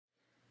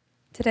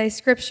Today's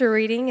scripture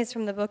reading is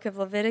from the book of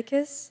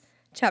Leviticus,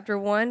 chapter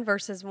 1,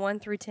 verses 1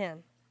 through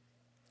 10.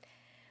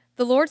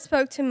 The Lord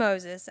spoke to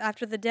Moses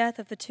after the death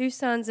of the two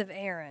sons of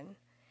Aaron,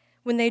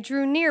 when they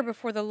drew near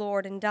before the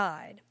Lord and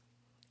died.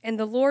 And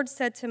the Lord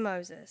said to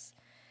Moses,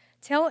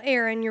 "Tell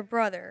Aaron your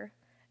brother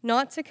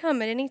not to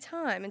come at any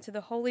time into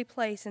the holy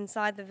place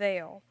inside the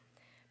veil,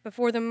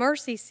 before the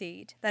mercy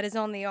seat that is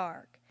on the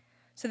ark,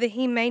 so that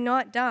he may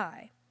not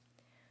die.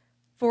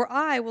 For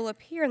I will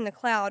appear in the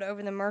cloud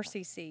over the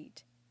mercy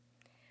seat.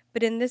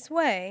 But in this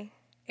way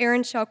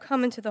Aaron shall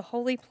come into the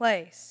holy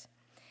place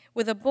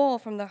with a bull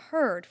from the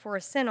herd for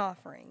a sin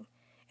offering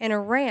and a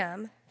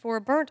ram for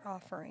a burnt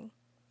offering.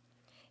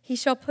 He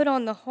shall put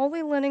on the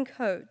holy linen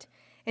coat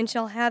and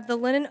shall have the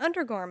linen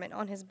undergarment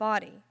on his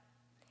body.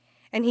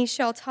 And he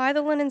shall tie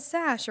the linen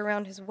sash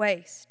around his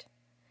waist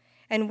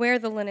and wear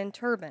the linen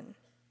turban.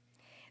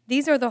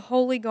 These are the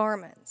holy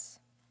garments.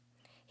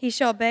 He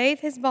shall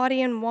bathe his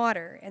body in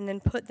water and then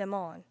put them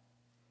on.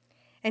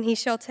 And he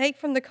shall take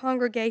from the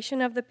congregation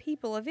of the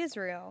people of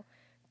Israel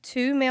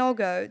 2 male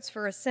goats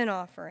for a sin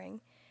offering,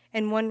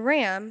 and 1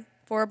 ram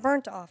for a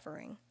burnt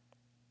offering.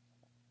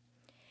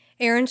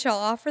 Aaron shall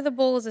offer the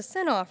bull as a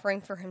sin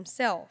offering for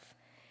himself,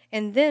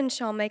 and then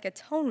shall make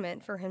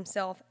atonement for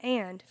himself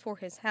and for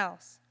his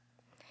house.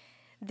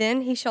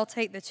 Then he shall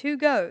take the 2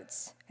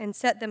 goats and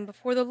set them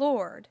before the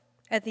Lord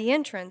at the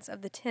entrance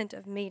of the tent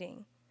of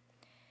meeting.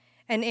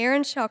 And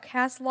Aaron shall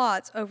cast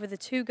lots over the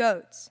 2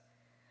 goats,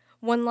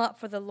 1 lot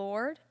for the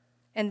Lord,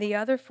 and the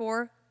other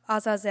for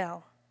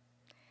Azazel.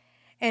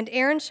 And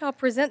Aaron shall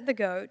present the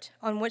goat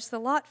on which the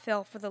lot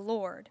fell for the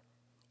Lord,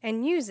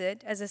 and use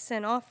it as a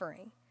sin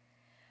offering.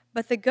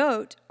 But the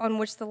goat on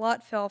which the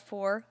lot fell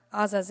for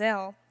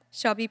Azazel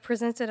shall be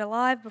presented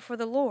alive before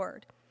the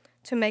Lord,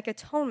 to make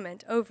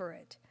atonement over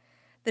it,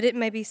 that it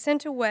may be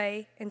sent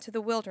away into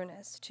the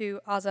wilderness to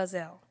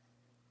Azazel.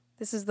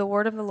 This is the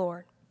word of the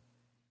Lord.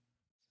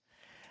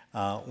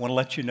 I want to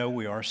let you know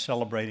we are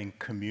celebrating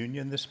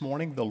communion this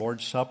morning, the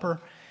Lord's Supper,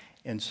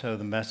 and so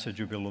the message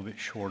will be a little bit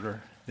shorter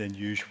than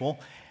usual.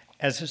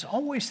 As is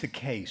always the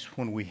case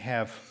when we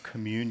have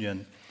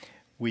communion,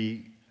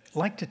 we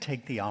like to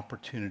take the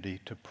opportunity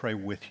to pray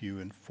with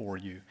you and for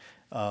you.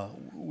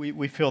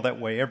 We feel that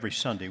way every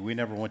Sunday. We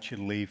never want you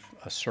to leave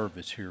a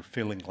service here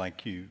feeling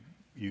like you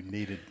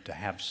needed to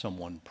have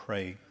someone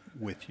pray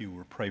with you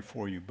or pray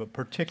for you, but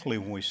particularly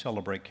when we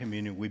celebrate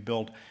communion, we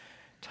build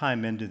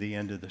time into the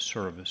end of the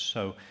service.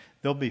 So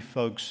there'll be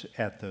folks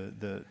at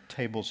the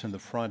tables in the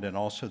front and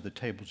also the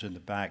tables in the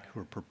back who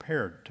are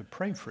prepared to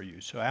pray for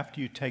you. So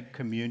after you take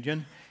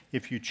communion,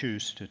 if you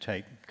choose to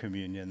take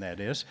communion,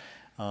 that is,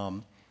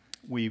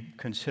 we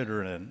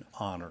consider it an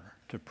honor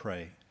to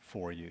pray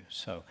for you.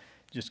 So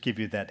just give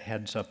you that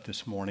heads up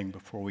this morning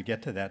before we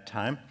get to that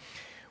time.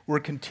 We're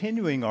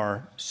continuing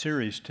our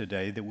series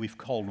today that we've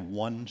called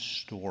One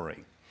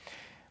Story.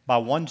 By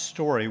one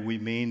story, we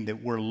mean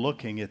that we're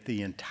looking at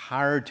the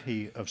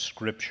entirety of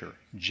Scripture,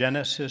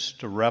 Genesis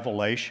to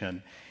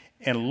Revelation,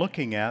 and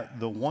looking at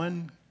the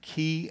one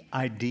key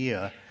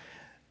idea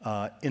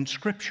in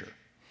Scripture.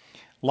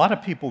 A lot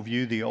of people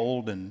view the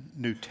Old and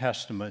New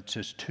Testaments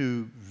as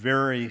 2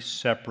 very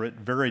separate,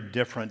 very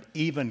different,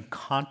 even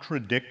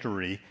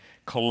contradictory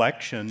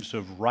collections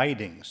of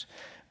writings.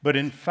 But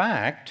in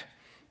fact,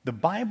 the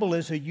Bible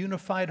is a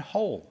unified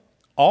whole.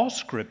 All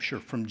Scripture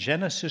from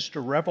Genesis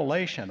to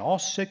Revelation, all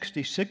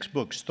 66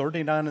 books,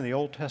 39 in the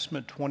Old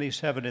Testament,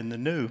 27 in the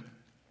New,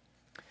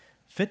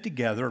 fit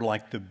together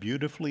like the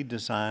beautifully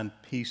designed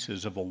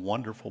pieces of a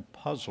wonderful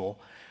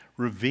puzzle,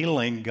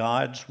 revealing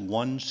God's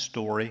one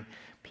story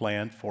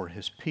plan for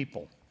His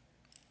people.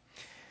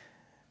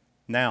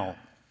 Now,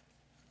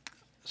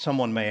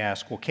 someone may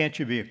ask, well, can't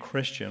you be a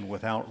Christian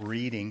without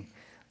reading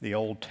the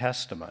Old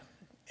Testament?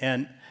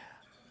 And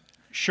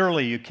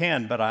surely you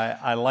can, but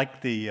I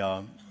like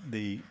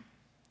the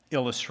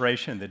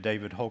illustration that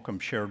David Holcomb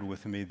shared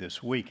with me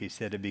this week. He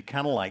said it'd be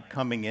kind of like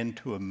coming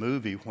into a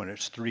movie when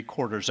it's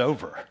 3/4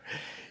 over.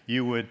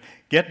 You would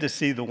get to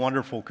see the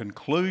wonderful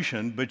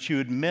conclusion, but you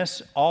would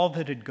miss all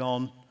that had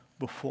gone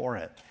before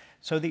it.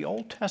 So the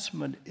Old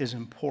Testament is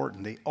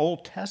important. The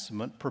Old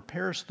Testament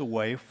prepares the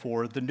way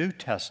for the New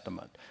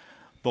Testament.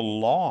 The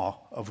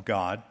law of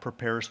God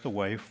prepares the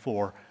way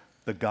for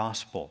the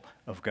gospel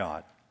of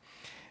God.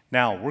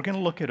 Now, we're going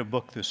to look at a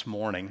book this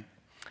morning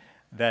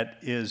that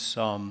is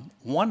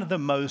one of the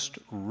most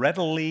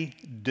readily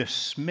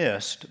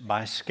dismissed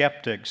by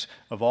skeptics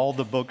of all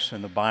the books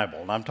in the Bible.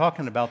 And I'm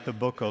talking about the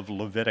book of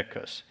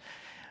Leviticus.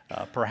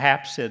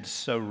 Perhaps it's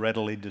so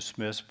readily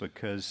dismissed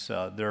because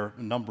there are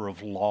a number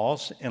of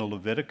laws in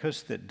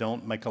Leviticus that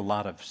don't make a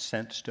lot of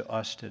sense to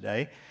us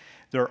today.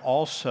 There are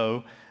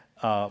also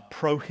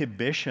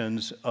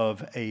prohibitions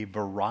of a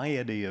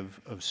variety of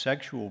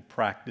sexual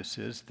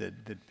practices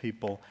that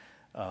people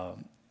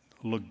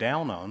look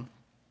down on.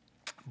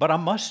 But I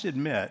must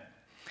admit,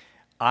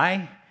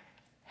 I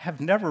have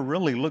never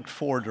really looked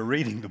forward to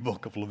reading the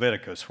book of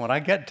Leviticus. When I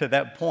get to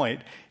that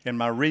point in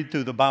my read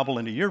through the Bible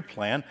in a year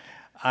plan,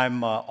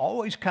 I'm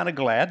always kind of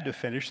glad to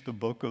finish the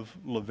book of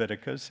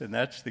Leviticus, and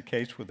that's the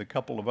case with a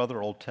couple of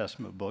other Old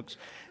Testament books.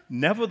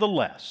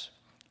 Nevertheless,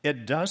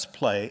 it does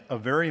play a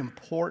very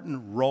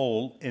important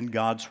role in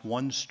God's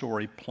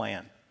one-story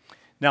plan.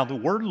 Now, the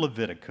word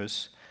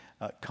Leviticus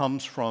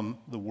comes from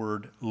the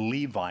word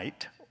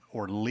Levite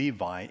or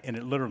Levi, and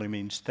it literally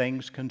means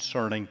things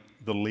concerning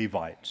the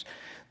Levites.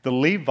 The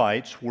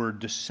Levites were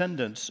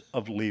descendants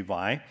of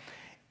Levi,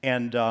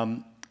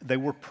 and they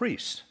were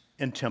priests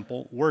in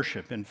temple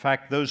worship. In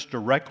fact, those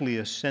directly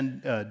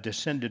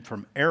descended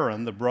from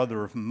Aaron, the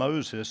brother of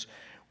Moses,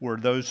 were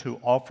those who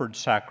offered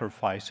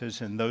sacrifices,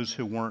 and those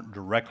who weren't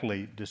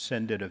directly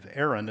descended of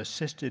Aaron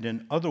assisted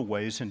in other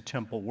ways in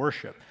temple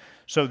worship.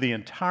 So the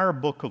entire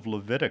book of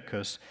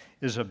Leviticus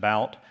is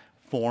about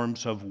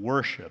forms of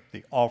worship,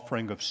 the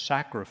offering of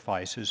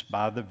sacrifices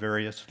by the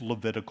various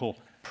Levitical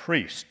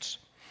priests.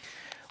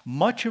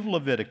 Much of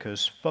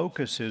Leviticus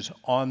focuses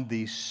on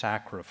these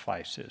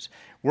sacrifices.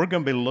 We're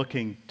going to be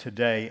looking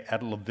today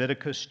at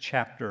Leviticus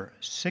chapter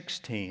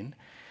 16,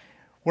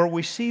 where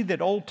we see that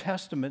Old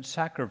Testament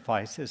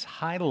sacrifices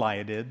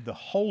highlighted the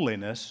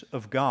holiness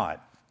of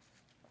God.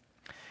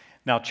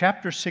 Now,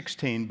 chapter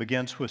 16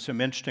 begins with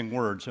some interesting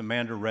words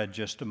Amanda read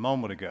just a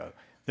moment ago,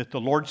 that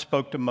the Lord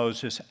spoke to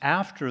Moses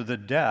after the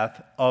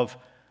death of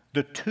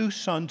the two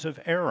sons of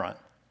Aaron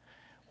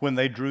when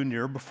they drew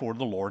near before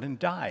the Lord and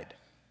died.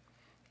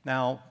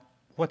 Now,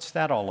 what's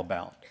that all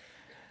about?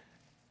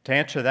 To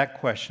answer that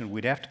question,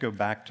 we'd have to go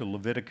back to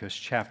Leviticus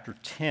chapter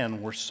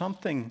 10, where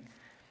something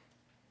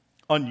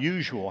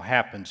unusual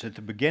happens. At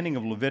the beginning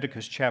of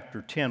Leviticus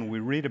chapter 10, we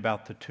read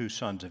about the two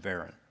sons of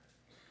Aaron.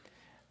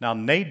 Now,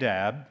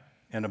 Nadab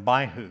and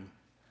Abihu,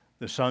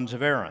 the sons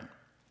of Aaron,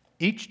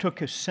 each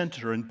took a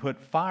censer and put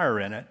fire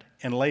in it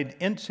and laid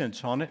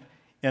incense on it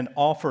and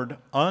offered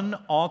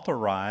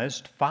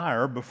unauthorized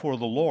fire before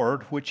the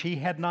Lord, which he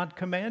had not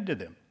commanded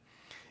them.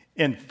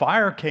 And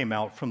fire came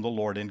out from the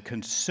Lord and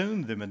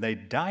consumed them, and they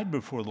died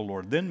before the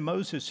Lord. Then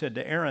Moses said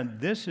to Aaron,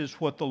 "This is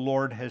what the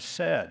Lord has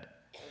said.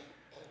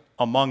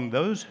 Among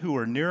those who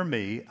are near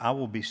me, I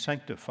will be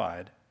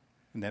sanctified."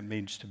 And that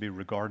means to be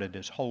regarded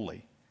as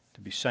holy, to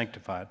be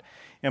sanctified.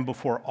 "And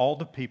before all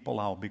the people,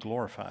 I'll be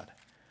glorified."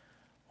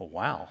 Well,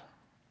 wow.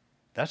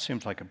 That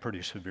seems like a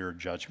pretty severe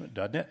judgment,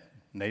 doesn't it?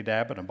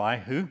 Nadab and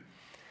Abihu,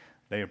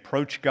 they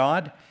approach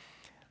God.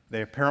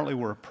 They apparently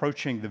were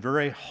approaching the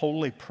very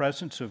holy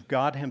presence of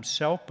God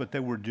himself, but they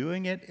were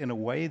doing it in a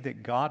way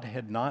that God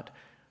had not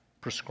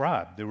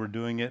prescribed. They were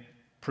doing it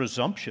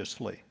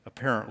presumptuously,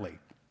 apparently.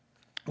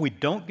 We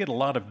don't get a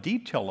lot of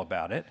detail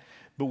about it,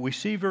 but we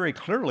see very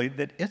clearly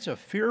that it's a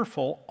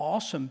fearful,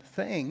 awesome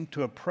thing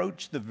to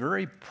approach the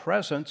very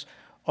presence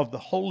of the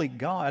holy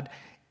God,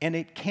 and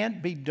it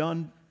can't be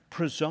done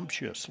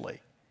presumptuously.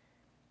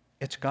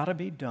 It's got to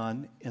be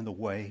done in the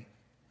way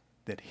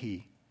that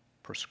he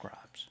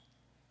prescribes.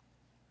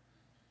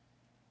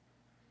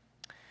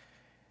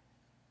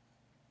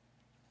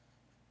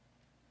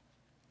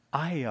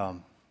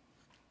 I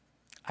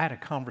had a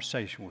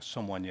conversation with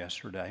someone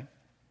yesterday.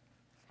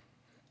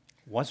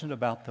 It wasn't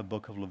about the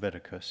book of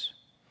Leviticus,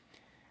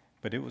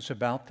 but it was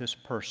about this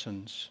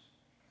person's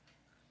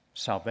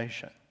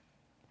salvation.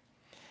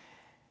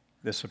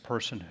 This is a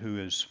person who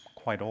is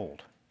quite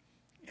old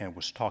and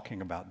was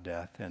talking about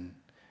death and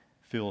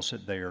feels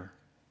that they are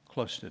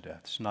close to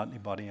death. It's not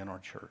anybody in our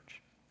church.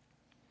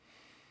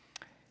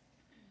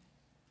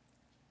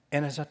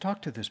 And as I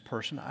talked to this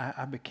person,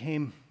 I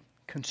became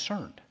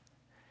concerned,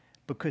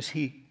 because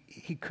he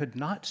could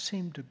not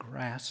seem to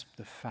grasp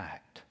the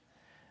fact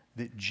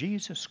that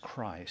Jesus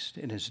Christ,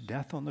 in his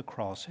death on the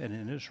cross and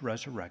in his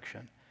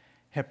resurrection,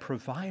 had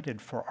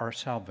provided for our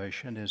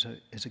salvation as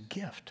a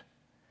gift,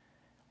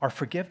 our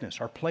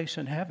forgiveness, our place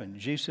in heaven.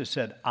 Jesus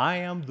said, "I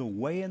am the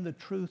way and the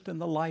truth and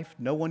the life.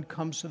 No one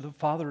comes to the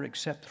Father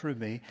except through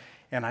me."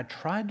 And I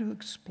tried to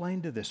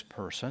explain to this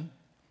person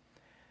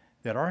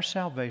that our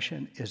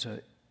salvation is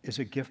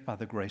a gift by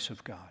the grace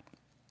of God.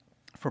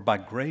 For by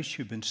grace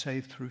you've been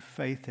saved through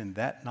faith, and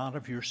that not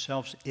of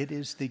yourselves. It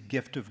is the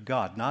gift of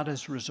God, not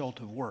as a result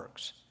of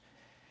works.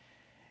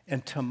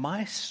 And to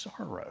my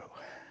sorrow,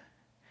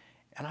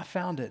 and I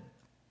found it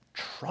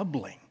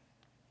troubling,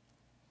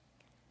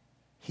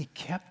 he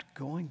kept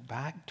going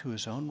back to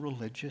his own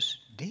religious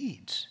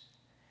deeds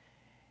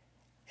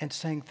and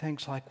saying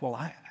things like, "Well,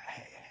 I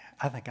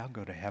think I'll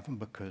go to heaven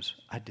because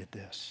I did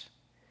this,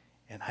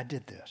 and I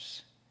did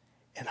this,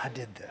 and I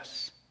did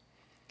this."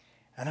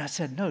 And I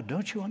said, "No,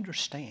 don't you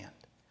understand?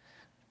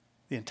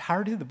 The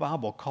entirety of the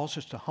Bible calls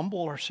us to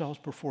humble ourselves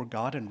before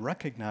God and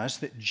recognize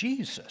that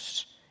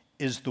Jesus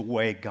is the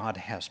way God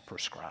has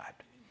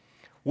prescribed.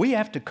 We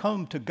have to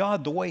come to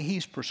God the way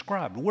he's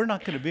prescribed. We're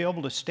not going to be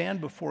able to stand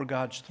before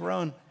God's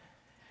throne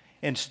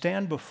and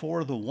stand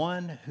before the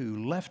one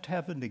who left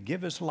heaven to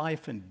give his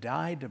life and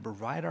died to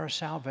provide our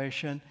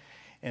salvation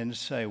and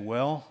say,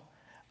 'Well,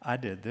 I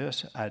did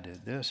this, I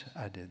did this,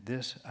 I did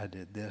this, I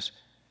did this,'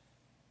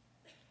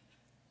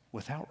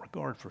 without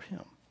regard for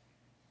him.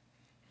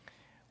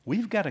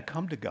 We've got to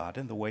come to God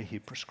in the way he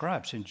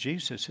prescribes. And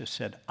Jesus has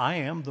said, "I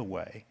am the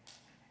way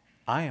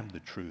I am the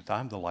truth.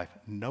 I'm the life.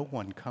 No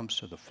one comes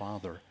to the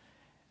Father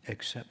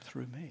except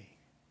through me.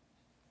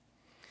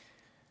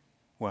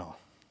 Well,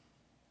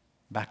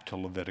 back to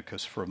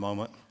Leviticus for a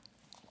moment.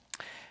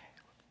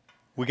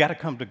 We got to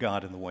come to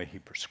God in the way he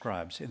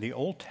prescribes. In the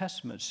Old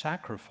Testament,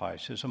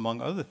 sacrifices,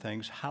 among other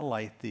things,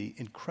 highlight the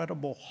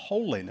incredible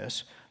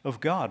holiness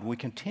of God. We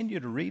continue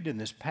to read in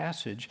this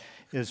passage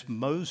as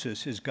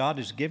God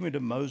is giving to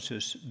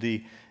Moses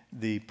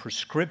the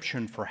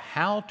prescription for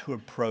how to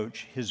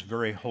approach his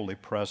very holy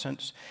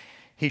presence.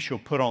 He shall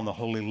put on the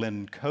holy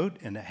linen coat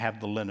and have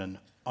the linen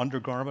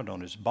undergarment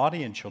on his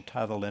body, and shall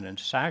tie the linen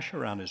sash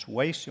around his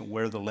waist and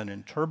wear the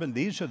linen turban.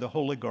 These are the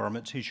holy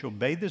garments. He shall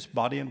bathe his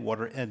body in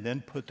water and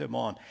then put them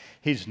on.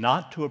 He's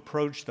not to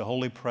approach the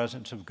holy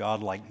presence of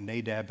God like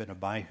Nadab and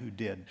Abihu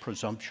did,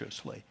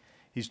 presumptuously.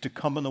 He's to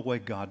come in the way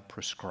God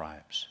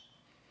prescribes.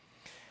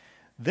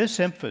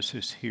 This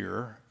emphasis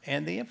here,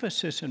 and the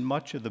emphasis in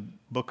much of the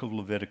book of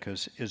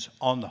Leviticus, is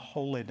on the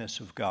holiness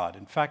of God.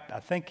 In fact, I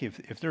think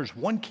if there's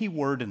one key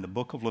word in the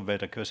book of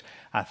Leviticus,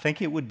 I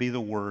think it would be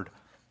the word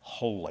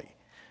holy,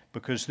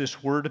 because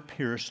this word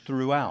appears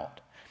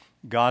throughout.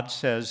 God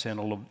says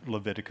in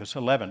Leviticus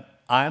 11,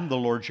 I am the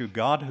Lord your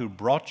God who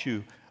brought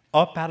you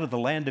up out of the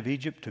land of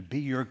Egypt to be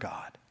your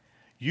God.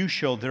 You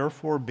shall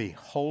therefore be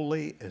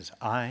holy as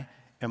I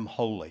am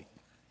holy.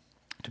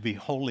 To be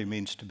holy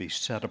means to be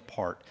set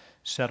apart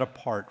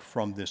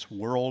from this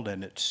world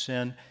and its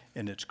sin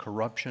and its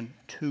corruption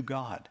to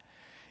God.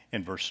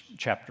 In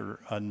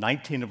chapter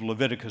 19 of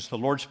Leviticus, the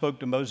Lord spoke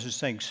to Moses,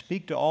 saying,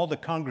 Speak to all the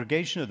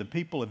congregation of the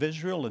people of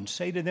Israel and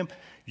say to them,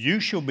 You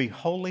shall be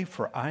holy,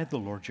 for I, the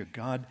Lord your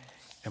God,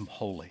 am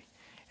holy.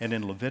 And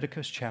in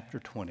Leviticus chapter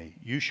 20,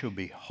 You shall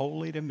be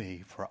holy to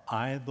me, for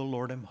I, the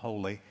Lord, am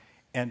holy,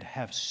 and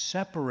have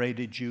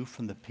separated you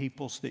from the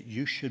peoples that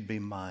you should be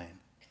mine.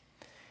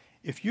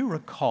 If you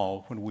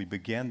recall, when we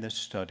began this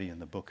study in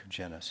the book of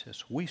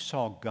Genesis, we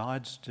saw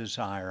God's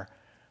desire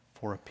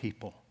for a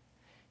people.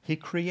 He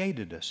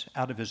created us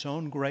out of his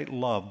own great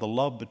love, the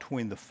love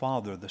between the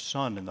Father, the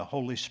Son, and the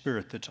Holy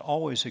Spirit that's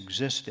always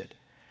existed.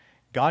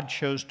 God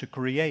chose to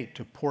create,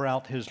 to pour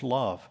out his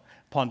love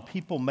upon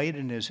people made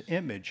in his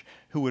image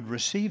who would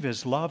receive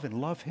his love and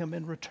love him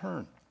in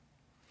return.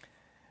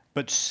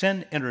 But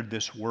sin entered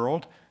this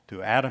world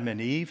through Adam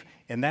and Eve,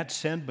 and that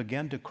sin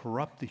began to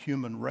corrupt the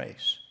human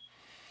race.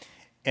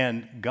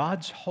 And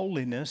God's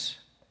holiness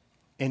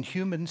and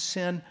human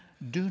sin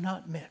do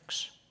not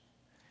mix.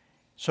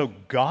 So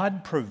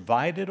God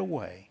provided a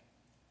way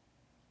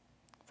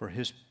for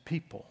his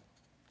people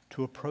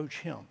to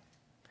approach him.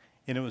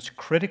 And it was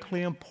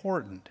critically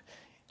important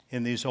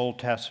in these Old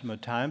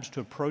Testament times to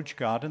approach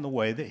God in the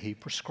way that he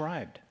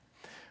prescribed.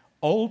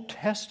 Old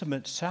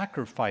Testament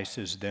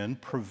sacrifices then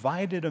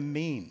provided a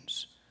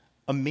means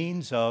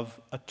of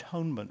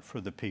atonement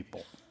for the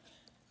people.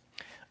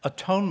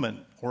 Atonement,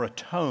 or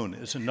atone,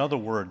 is another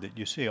word that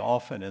you see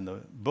often in the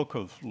book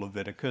of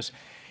Leviticus.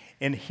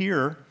 And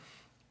here,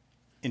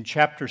 in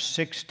chapter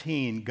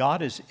 16,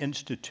 God is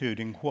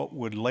instituting what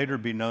would later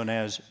be known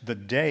as the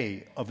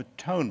Day of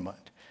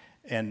Atonement,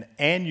 an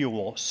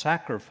annual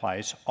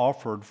sacrifice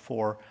offered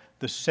for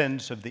the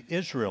sins of the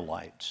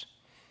Israelites.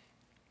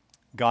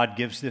 God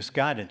gives this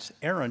guidance.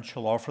 Aaron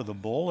shall offer the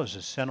bull as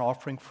a sin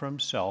offering for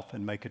himself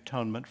and make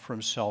atonement for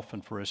himself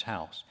and for his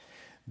house.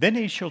 Then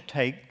he shall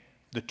take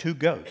the 2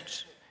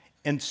 goats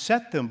and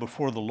set them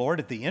before the Lord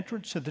at the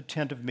entrance of the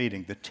tent of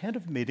meeting. The tent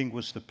of meeting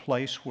was the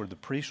place where the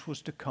priest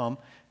was to come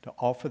to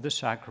offer the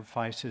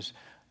sacrifices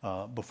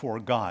before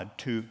God,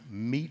 to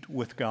meet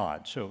with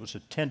God. So it was a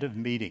tent of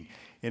meeting.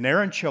 And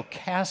Aaron shall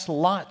cast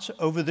lots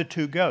over the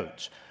 2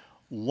 goats,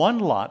 one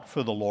lot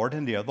for the Lord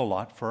and the other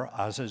lot for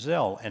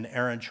Azazel. And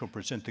Aaron shall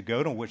present the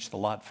goat on which the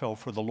lot fell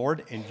for the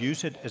Lord and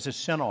use it as a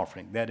sin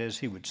offering. That is,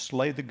 he would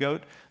slay the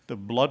goat, the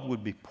blood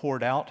would be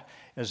poured out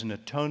as an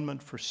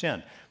atonement for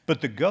sin. But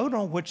the goat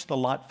on which the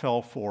lot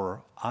fell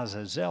for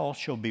Azazel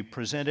shall be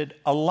presented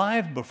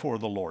alive before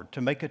the Lord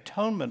to make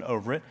atonement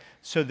over it,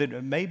 so that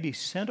it may be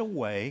sent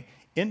away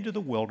into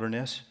the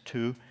wilderness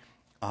to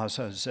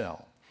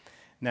Azazel.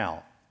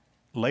 Now,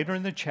 later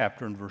in the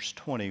chapter, in verse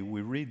 20,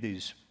 we read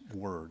these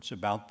words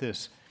about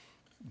this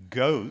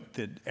goat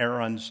that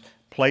Aaron's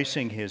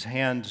placing his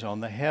hands on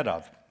the head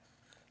of.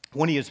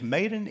 When he has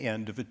made an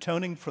end of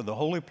atoning for the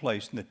holy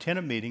place in the tent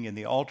of meeting and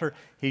the altar,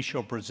 he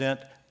shall present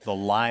the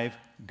live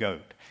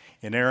goat.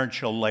 And Aaron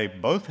shall lay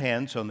both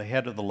hands on the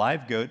head of the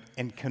live goat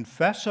and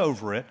confess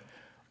over it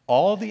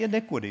all the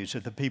iniquities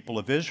of the people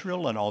of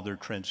Israel and all their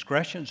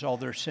transgressions, all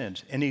their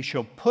sins. And he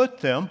shall put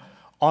them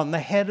on the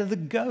head of the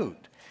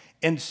goat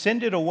and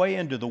send it away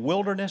into the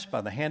wilderness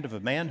by the hand of a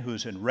man who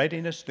is in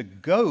readiness. The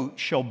goat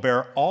shall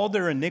bear all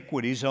their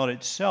iniquities on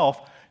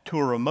itself to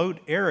a remote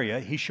area.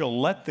 He shall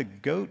let the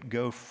goat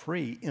go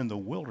free in the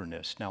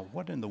wilderness. Now,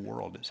 what in the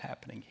world is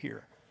happening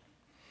here?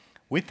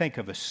 We think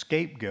of a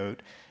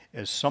scapegoat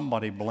as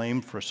somebody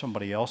blamed for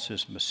somebody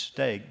else's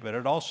mistake, but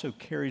it also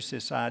carries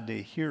this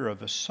idea here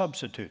of a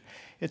substitute.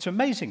 It's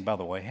amazing, by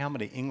the way, how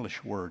many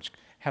English words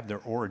have their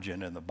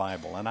origin in the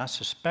Bible, and I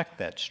suspect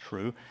that's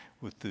true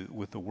with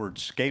the word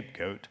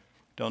scapegoat.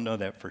 Don't know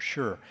that for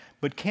sure.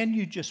 But can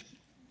you just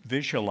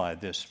visualize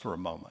this for a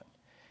moment?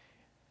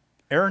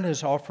 Aaron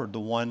has offered the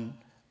one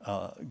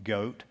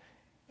goat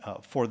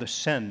for the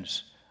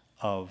sins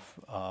of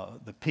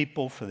the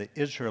people, for the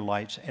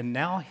Israelites, and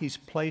now he's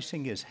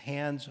placing his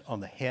hands on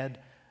the head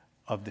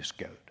of this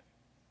goat.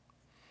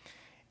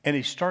 And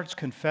he starts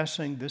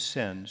confessing the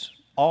sins,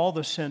 all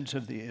the sins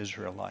of the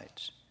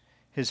Israelites.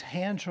 His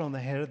hands are on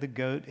the head of the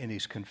goat, and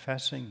he's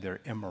confessing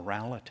their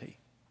immorality.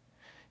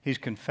 He's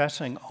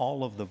confessing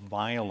all of the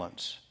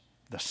violence,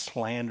 the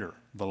slander,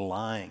 the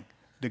lying,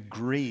 the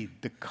greed,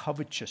 the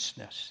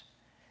covetousness.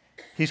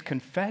 He's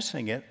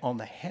confessing it on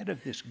the head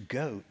of this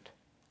goat.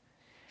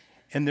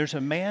 And there's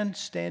a man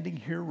standing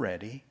here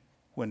ready,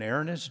 when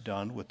Aaron is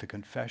done with the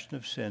confession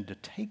of sin, to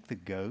take the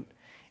goat,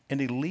 and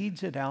he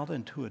leads it out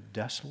into a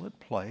desolate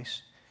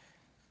place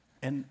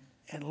and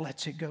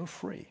lets it go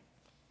free.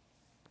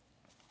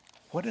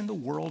 What in the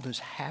world is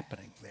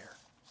happening there?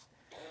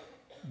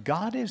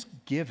 God is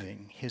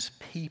giving his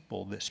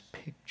people this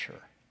picture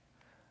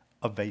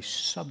of a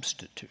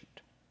substitute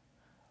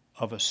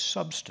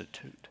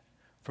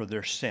for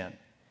their sin,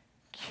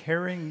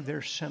 carrying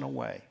their sin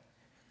away,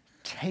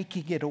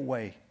 taking it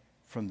away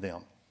from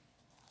them.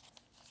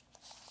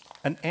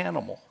 An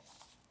animal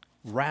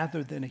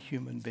rather than a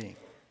human being.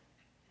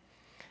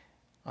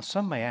 Now,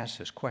 some may ask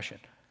this question: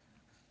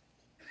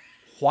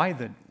 why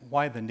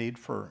the need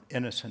for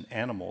innocent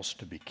animals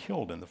to be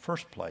killed in the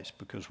first place?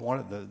 Because one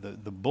of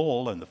the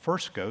bull and the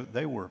first goat,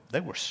 they were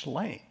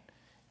slain,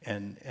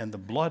 and the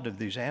blood of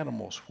these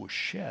animals was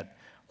shed.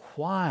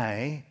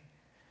 Why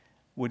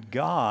would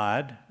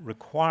God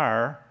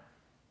require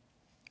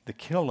the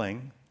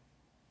killing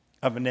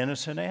of an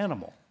innocent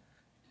animal?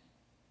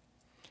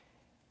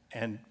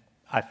 And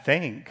I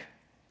think,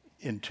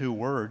 in two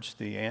words,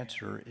 the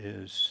answer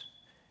is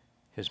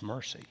his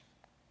mercy.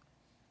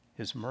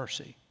 His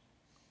mercy.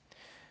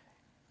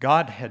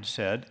 God had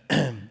said,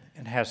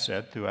 and has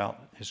said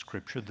throughout his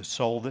scripture, the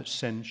soul that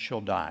sins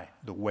shall die.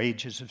 The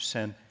wages of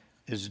sin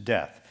is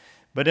death.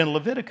 But in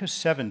Leviticus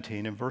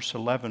 17, in verse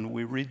 11,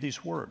 we read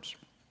these words: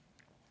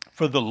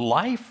 For the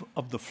life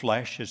of the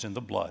flesh is in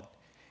the blood,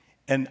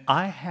 and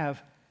I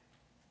have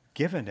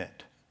given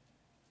it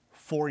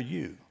for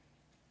you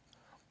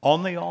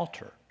on the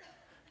altar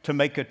to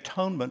make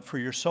atonement for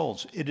your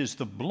souls. It is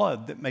the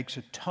blood that makes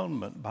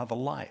atonement by the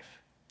life.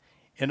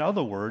 In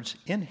other words,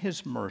 in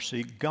his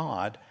mercy,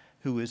 God,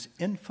 who is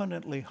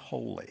infinitely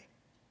holy,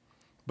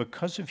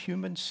 because of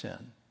human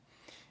sin,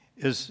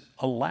 is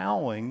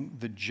allowing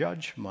the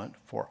judgment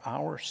for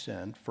our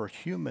sin, for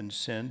human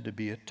sin, to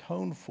be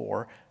atoned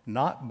for,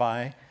 not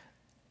by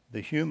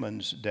the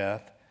human's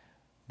death,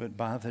 but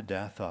by the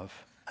death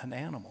of an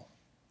animal.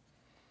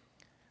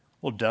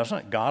 Well,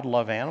 doesn't God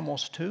love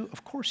animals too?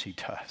 Of course he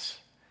does.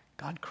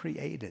 God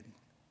created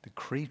the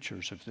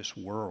creatures of this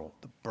world,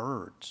 the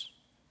birds,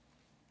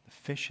 the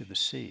fish of the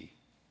sea.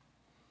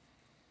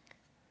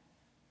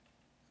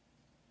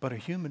 But a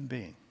human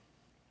being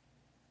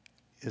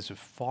is of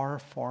far,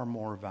 far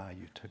more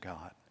value to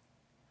God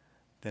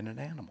than an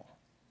animal.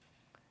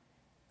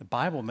 The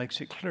Bible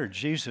makes it clear.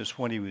 Jesus,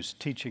 when he was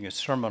teaching a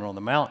Sermon on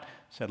the Mount,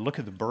 said, look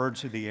at the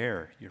birds of the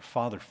air. Your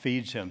Father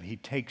feeds them. He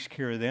takes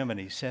care of them. And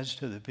he says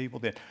to the people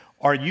then,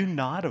 are you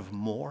not of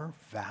more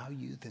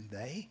value than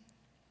they?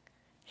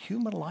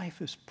 Human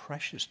life is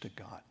precious to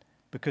God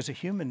because a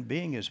human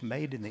being is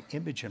made in the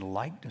image and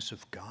likeness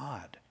of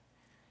God.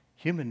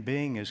 Human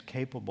being is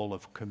capable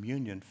of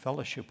communion,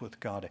 fellowship with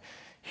God. A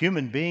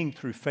human being,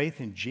 through faith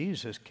in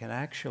Jesus, can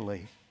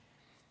actually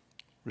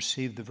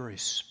receive the very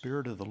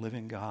Spirit of the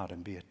living God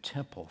and be a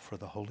temple for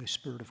the Holy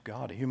Spirit of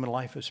God. A human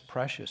life is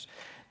precious.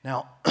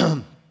 Now,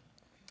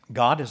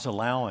 God is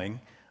allowing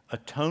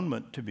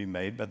atonement to be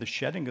made by the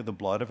shedding of the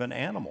blood of an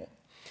animal.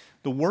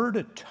 The word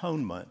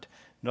atonement,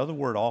 another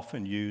word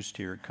often used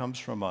here, comes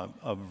from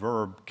a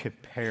verb,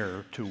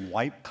 kippur, to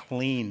wipe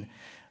clean.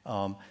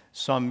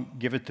 Some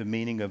give it the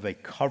meaning of a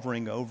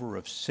covering over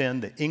of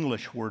sin. The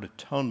English word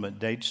atonement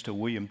dates to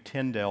William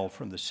Tyndale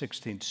from the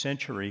 16th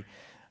century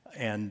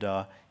and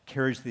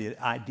carries the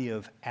idea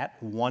of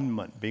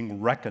at-one-ment,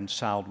 being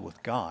reconciled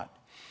with God.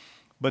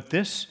 But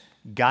this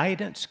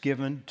guidance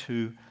given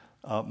to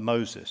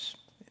Moses,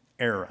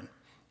 Aaron,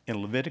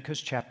 in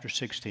Leviticus chapter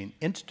 16,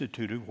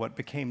 instituted what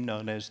became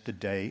known as the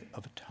Day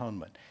of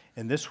Atonement.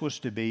 And this was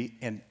to be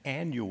an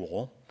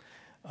annual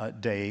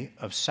day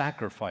of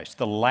sacrifice.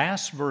 The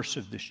last verse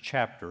of this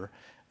chapter,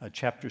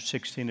 chapter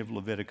 16 of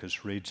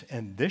Leviticus, reads,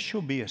 and this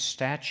shall be a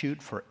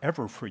statute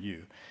forever for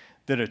you,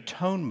 that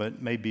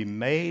atonement may be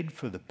made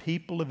for the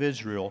people of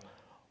Israel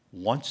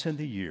once in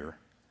the year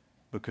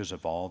because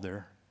of all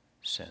their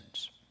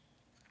sins.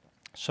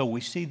 So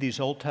we see these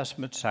Old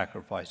Testament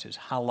sacrifices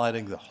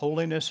highlighting the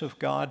holiness of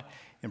God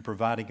and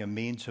providing a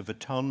means of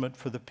atonement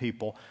for the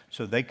people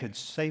so they could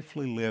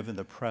safely live in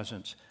the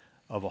presence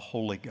of a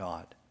holy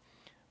God.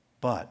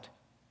 But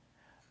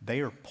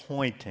they are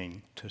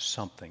pointing to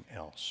something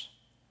else.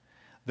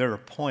 They're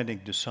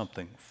pointing to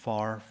something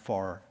far,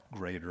 far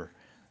greater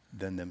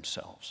than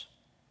themselves.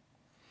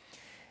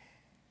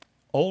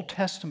 Old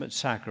Testament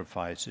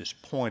sacrifices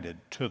pointed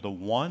to the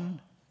one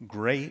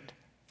great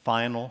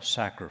final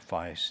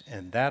sacrifice,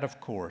 and that, of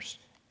course,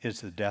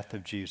 is the death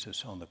of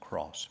Jesus on the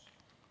cross.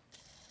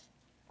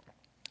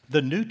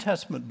 The New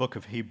Testament book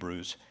of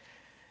Hebrews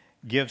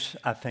gives,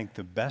 I think,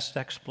 the best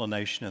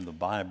explanation in the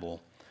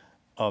Bible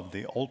of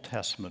the Old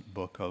Testament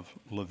book of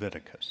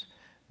Leviticus.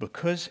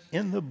 Because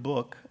in the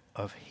book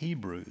of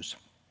Hebrews,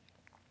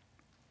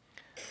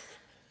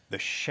 the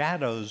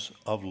shadows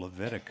of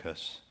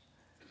Leviticus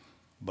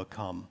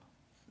become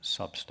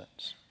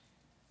substance.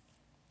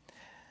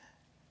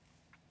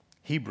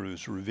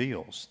 Hebrews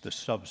reveals the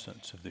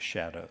substance of the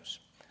shadows.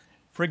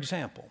 For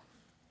example,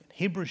 in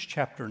Hebrews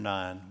chapter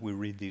 9, we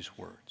read these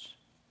words.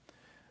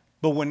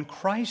 But when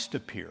Christ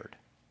appeared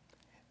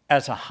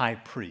as a high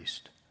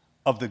priest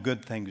of the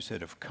good things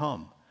that have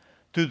come,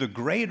 through the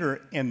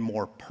greater and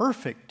more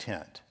perfect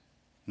tent,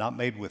 not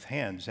made with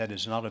hands, that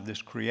is not of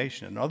this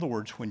creation. In other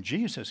words, when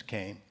Jesus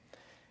came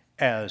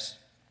as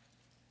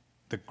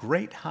the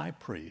great high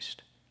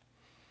priest,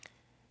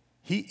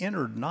 he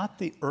entered not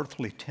the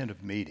earthly tent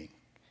of meeting,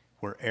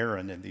 where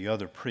Aaron and the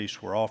other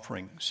priests were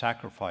offering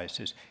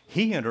sacrifices.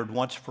 He entered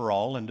once for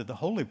all into the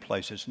holy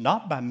places,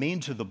 not by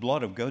means of the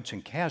blood of goats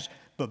and calves,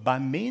 but by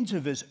means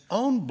of his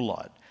own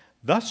blood,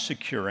 thus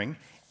securing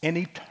an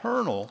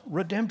eternal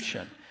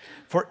redemption.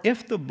 For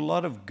if the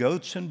blood of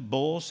goats and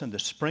bulls and the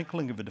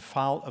sprinkling of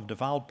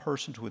defiled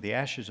persons with the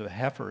ashes of a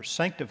heifer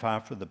sanctify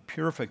for the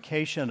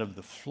purification of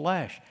the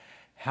flesh,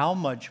 how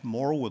much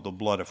more will the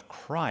blood of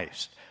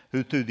Christ,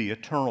 who through the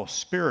eternal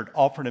Spirit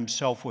offered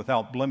himself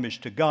without blemish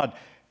to God,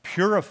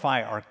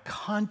 purify our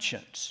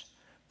conscience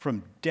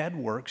from dead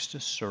works to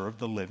serve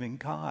the living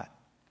God?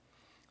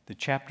 The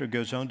chapter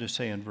goes on to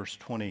say in verse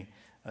 22,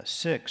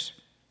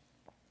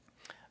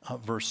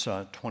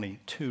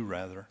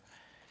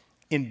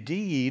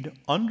 indeed,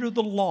 under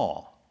the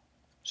law,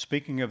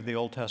 speaking of the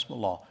Old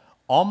Testament law,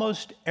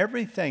 almost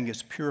everything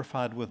is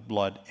purified with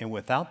blood, and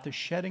without the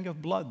shedding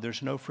of blood,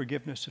 there's no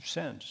forgiveness of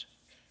sins.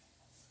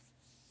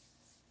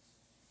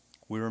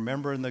 We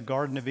remember in the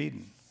Garden of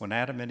Eden, when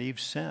Adam and Eve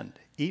sinned,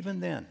 even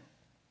then,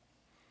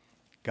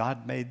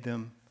 God made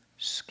them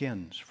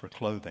skins for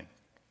clothing.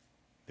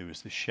 There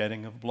was the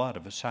shedding of blood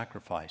of a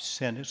sacrifice.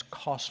 Sin is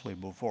costly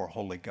before a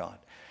holy God.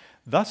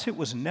 Thus it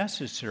was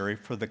necessary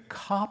for the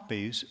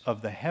copies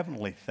of the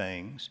heavenly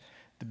things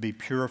to be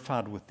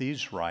purified with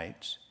these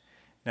rites.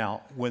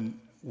 Now,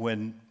 when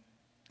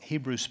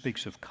Hebrews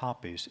speaks of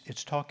copies,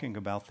 it's talking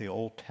about the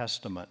Old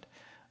Testament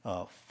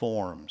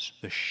forms,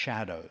 the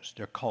shadows.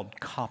 They're called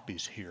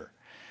copies here.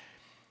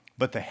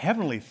 But the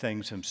heavenly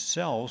things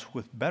themselves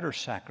with better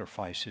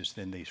sacrifices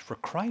than these. For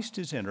Christ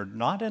is entered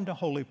not into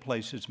holy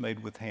places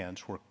made with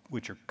hands,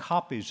 which are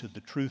copies of the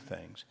true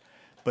things,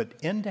 but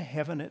into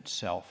heaven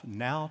itself,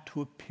 now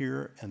to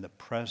appear in the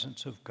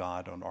presence of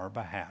God on our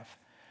behalf.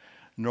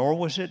 Nor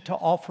was it to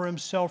offer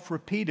himself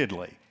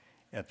repeatedly,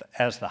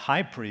 as the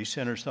high priest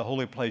enters the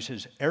holy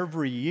places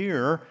every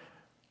year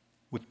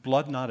with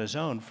blood not his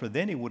own, for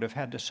then he would have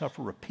had to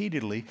suffer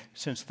repeatedly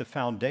since the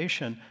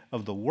foundation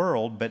of the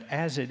world. But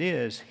as it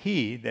is,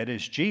 he, that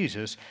is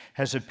Jesus,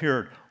 has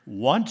appeared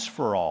once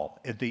for all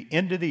at the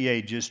end of the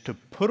ages to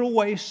put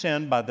away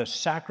sin by the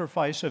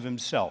sacrifice of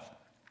himself.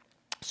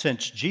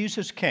 Since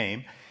Jesus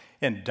came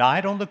and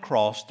died on the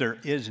cross, there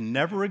is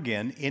never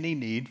again any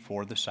need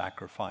for the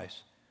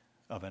sacrifice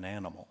of an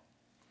animal.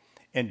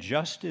 And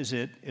just as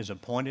it is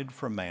appointed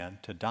for man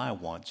to die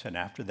once, and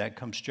after that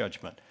comes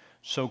judgment,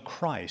 so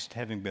Christ,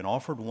 having been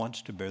offered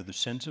once to bear the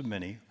sins of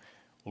many,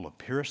 will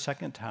appear a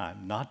second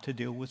time, not to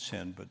deal with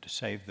sin, but to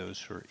save those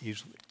who are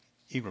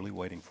eagerly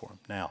waiting for him.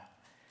 Now,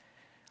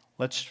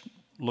 let's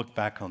look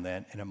back on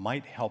that, and it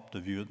might help to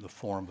view it in the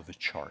form of a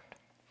chart.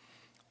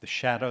 The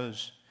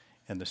shadows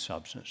and the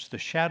substance. The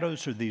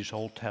shadows are these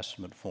Old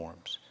Testament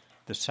forms,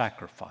 the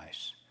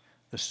sacrifice.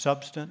 The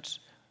substance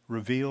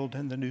revealed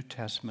in the New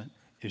Testament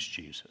is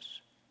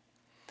Jesus.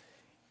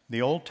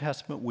 The Old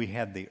Testament, we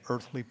had the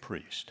earthly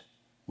priest.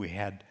 We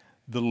had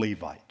the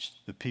Levites,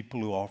 the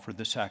people who offered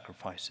the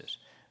sacrifices.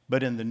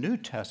 But in the New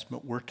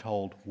Testament, we're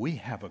told we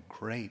have a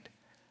great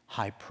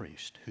high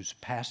priest who's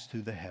passed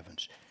through the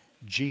heavens,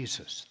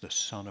 Jesus, the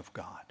Son of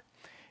God.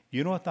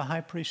 You know what the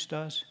high priest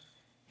does?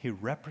 He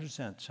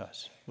represents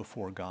us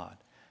before God.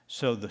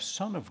 So the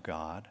Son of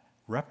God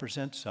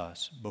represents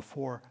us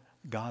before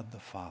God the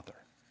Father.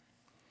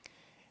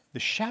 The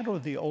shadow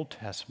of the Old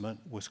Testament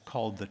was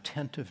called the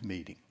tent of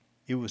meeting.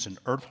 It was an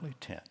earthly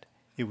tent.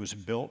 It was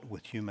built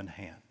with human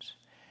hands.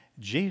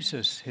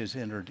 Jesus has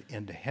entered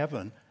into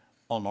heaven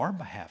on our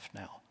behalf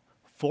now,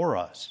 for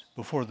us,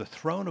 before the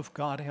throne of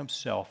God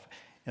himself.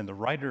 And the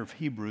writer of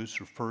Hebrews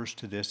refers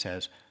to this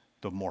as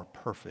the more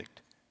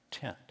perfect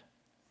tent.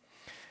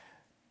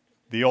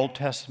 The Old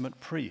Testament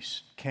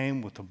priest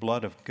came with the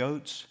blood of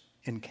goats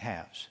and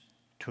calves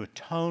to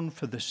atone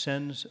for the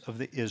sins of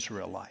the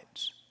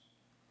Israelites.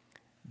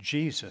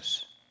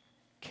 Jesus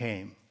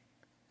came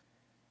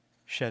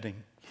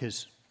shedding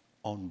his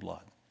own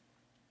blood.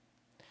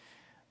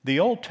 The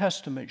Old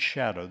Testament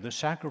shadow, the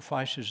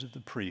sacrifices of the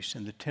priests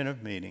in the tent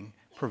of meeting,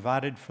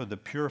 provided for the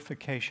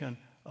purification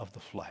of the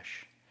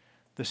flesh,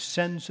 the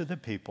sins of the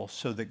people,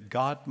 so that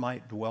God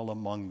might dwell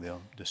among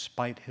them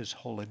despite his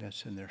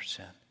holiness and their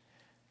sin.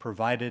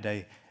 Provided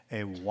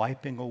a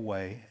wiping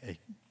away, a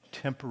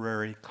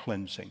temporary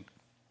cleansing.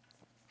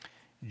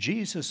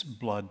 Jesus'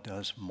 blood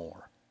does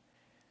more.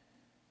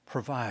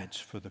 Provides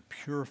for the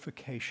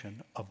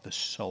purification of the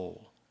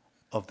soul,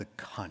 of the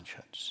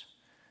conscience.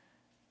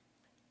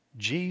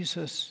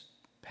 Jesus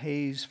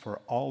pays for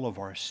all of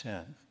our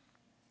sin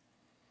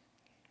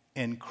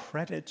and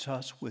credits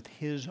us with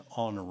his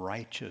own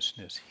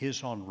righteousness,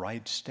 his own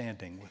right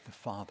standing with the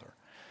Father.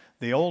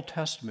 The Old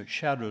Testament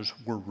shadows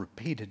were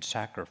repeated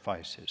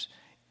sacrifices.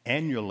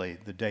 Annually,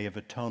 the Day of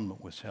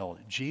Atonement was held.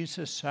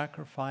 Jesus'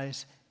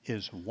 sacrifice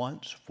is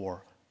once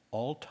for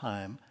all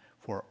time,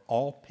 for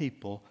all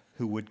people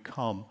who would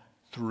come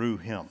through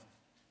him.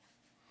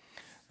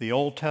 The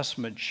Old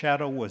Testament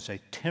shadow was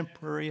a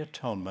temporary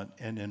atonement,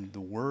 and in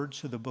the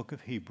words of the book of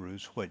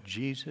Hebrews, what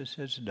Jesus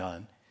has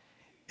done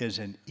is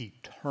an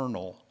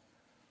eternal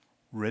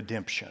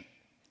redemption.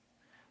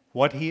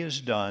 What he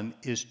has done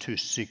is to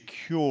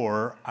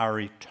secure our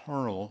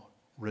eternal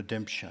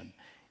redemption.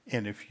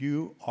 And if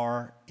you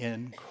are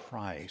in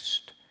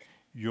Christ,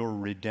 your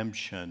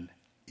redemption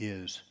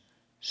is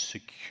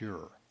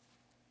secure.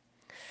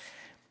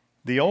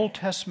 The Old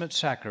Testament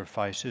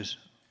sacrifices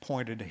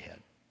pointed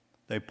ahead.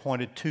 They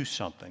pointed to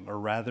something, or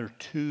rather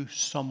to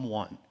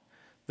someone,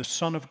 the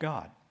Son of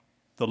God,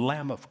 the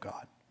Lamb of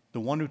God, the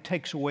one who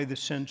takes away the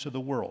sins of the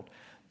world,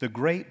 the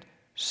great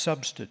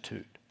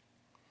substitute,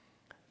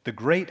 the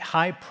great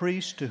high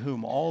priest to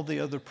whom all the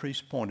other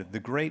priests pointed, the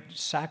great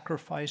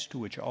sacrifice to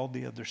which all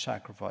the other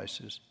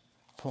sacrifices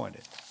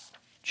pointed,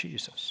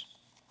 Jesus.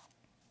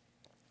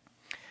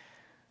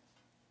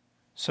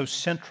 So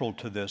central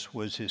to this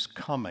was his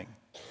coming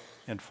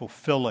and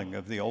fulfilling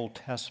of the Old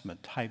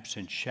Testament types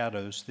and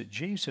shadows that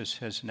Jesus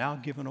has now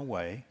given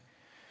away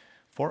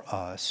for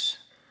us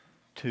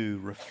to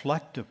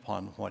reflect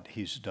upon what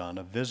he's done,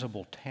 a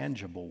visible,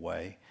 tangible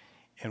way,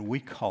 and we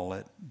call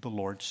it the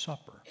Lord's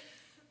Supper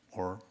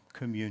or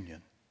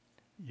communion.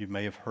 You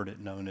may have heard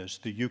it known as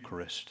the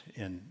Eucharist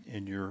in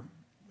your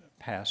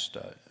past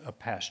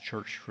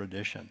church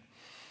tradition.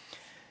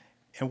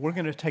 And we're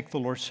going to take the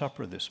Lord's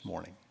Supper this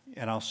morning.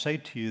 And I'll say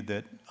to you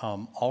that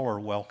all are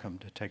welcome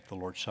to take the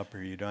Lord's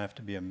Supper. You don't have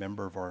to be a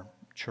member of our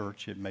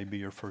church. It may be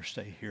your first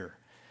day here.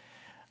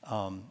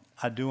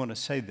 I do want to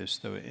say this,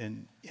 though.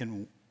 In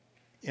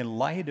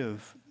light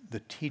of the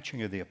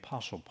teaching of the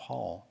Apostle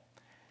Paul,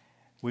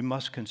 we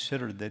must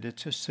consider that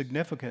it's a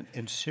significant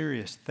and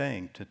serious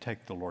thing to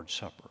take the Lord's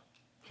Supper.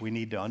 We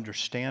need to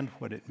understand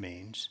what it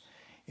means,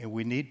 and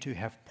we need to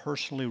have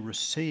personally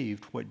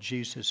received what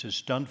Jesus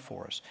has done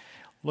for us.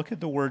 Look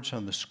at the words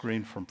on the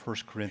screen from 1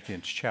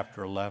 Corinthians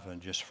chapter 11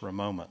 just for a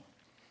moment.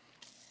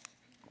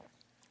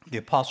 The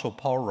Apostle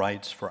Paul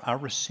writes, "For I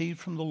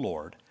received from the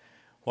Lord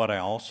what I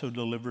also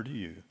delivered to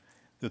you,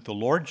 that the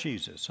Lord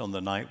Jesus, on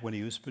the night when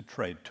he was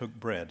betrayed, took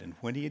bread, and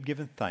when he had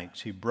given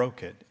thanks, he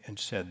broke it and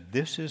said,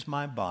 'This is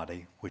my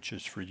body, which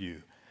is for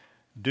you.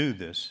 Do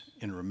this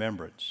in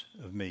remembrance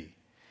of me.'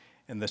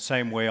 In the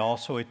same way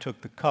also he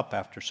took the cup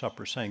after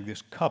supper, saying,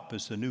 'This cup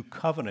is the new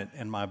covenant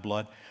in my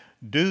blood.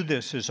 Do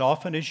this as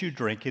often as you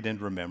drink it in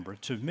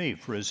remembrance of me.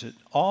 For as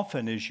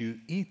often as you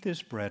eat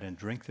this bread and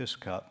drink this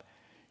cup,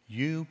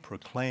 you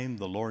proclaim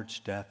the Lord's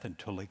death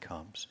until he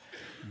comes.'"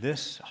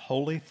 This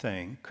holy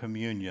thing,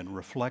 communion,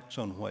 reflects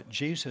on what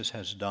Jesus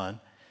has done,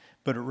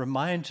 but it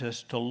reminds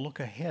us to look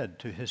ahead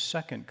to his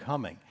second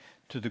coming,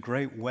 to the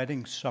great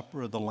wedding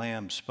supper of the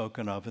Lamb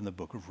spoken of in the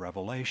book of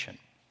Revelation.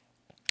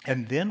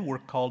 And then we're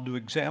called to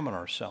examine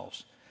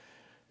ourselves.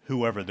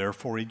 "Whoever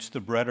therefore eats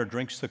the bread or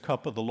drinks the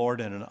cup of the Lord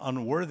in an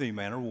unworthy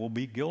manner will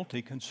be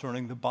guilty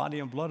concerning the body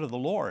and blood of the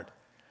Lord.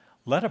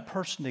 Let a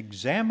person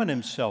examine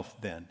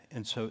himself then,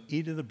 and so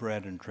eat of the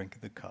bread and drink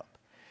of the cup."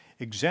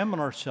 Examine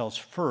ourselves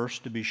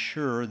first to be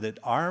sure that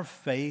our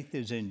faith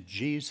is in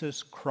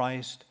Jesus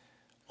Christ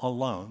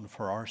alone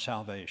for our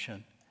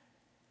salvation.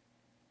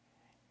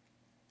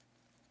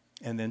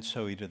 And then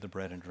so eat of the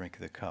bread and drink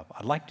of the cup.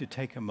 I'd like to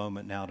take a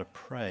moment now to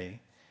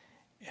pray.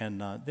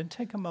 And then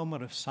take a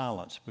moment of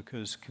silence,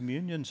 because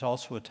communion is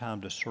also a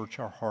time to search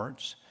our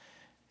hearts.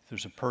 If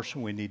there's a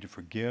person we need to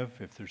forgive,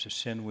 if there's a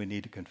sin we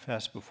need to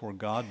confess before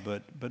God,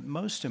 but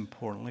most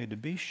importantly, to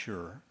be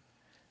sure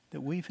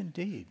that we've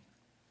indeed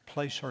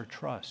placed our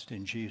trust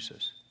in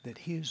Jesus, that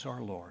he is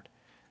our Lord,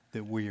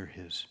 that we are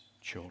his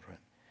children.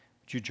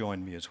 Would you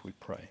join me as we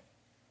pray?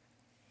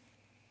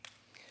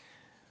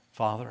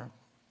 Father,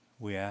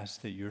 we ask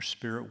that your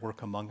Spirit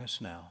work among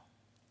us now.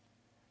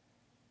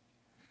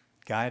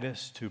 Guide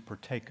us to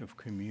partake of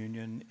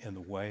communion in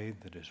the way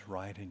that is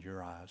right in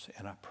your eyes.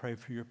 And I pray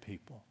for your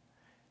people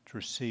to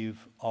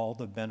receive all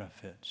the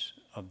benefits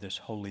of this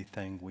holy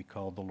thing we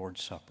call the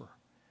Lord's Supper,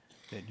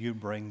 that you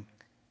bring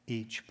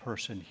each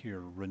person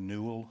here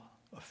renewal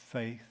of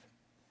faith,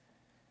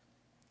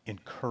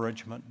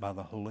 encouragement by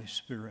the Holy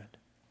Spirit,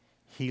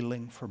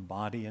 healing for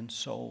body and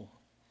soul,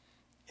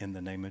 in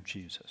the name of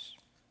Jesus.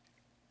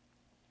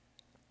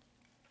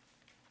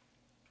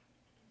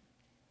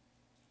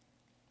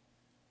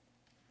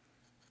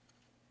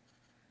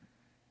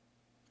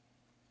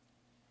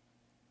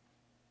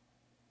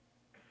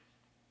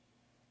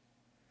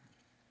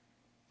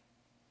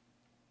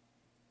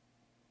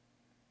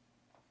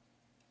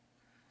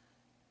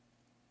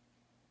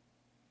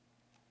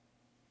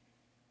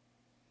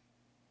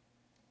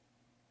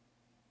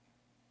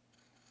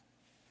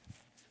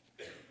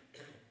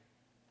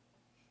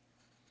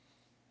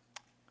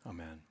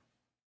 Amen.